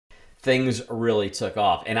things really took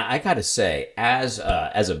off. And I got to say, as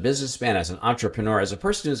a businessman, as an entrepreneur, as a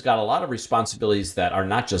person who's got a lot of responsibilities that are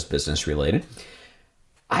not just business related,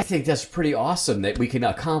 I think that's pretty awesome that we can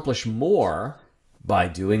accomplish more by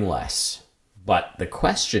doing less. But the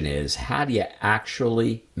question is, how do you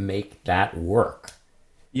actually make that work?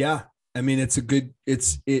 Yeah. I mean, it's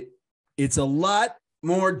a lot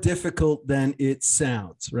more difficult than it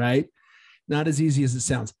sounds, right? Not as easy as it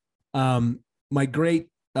sounds. My great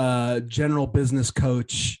general business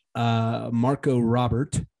coach, Marco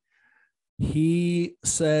Robert, he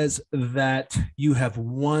says that you have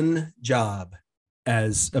one job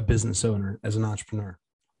as a business owner, as an entrepreneur,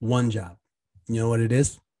 one job. You know what it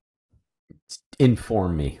is?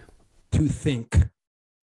 Inform me. To think.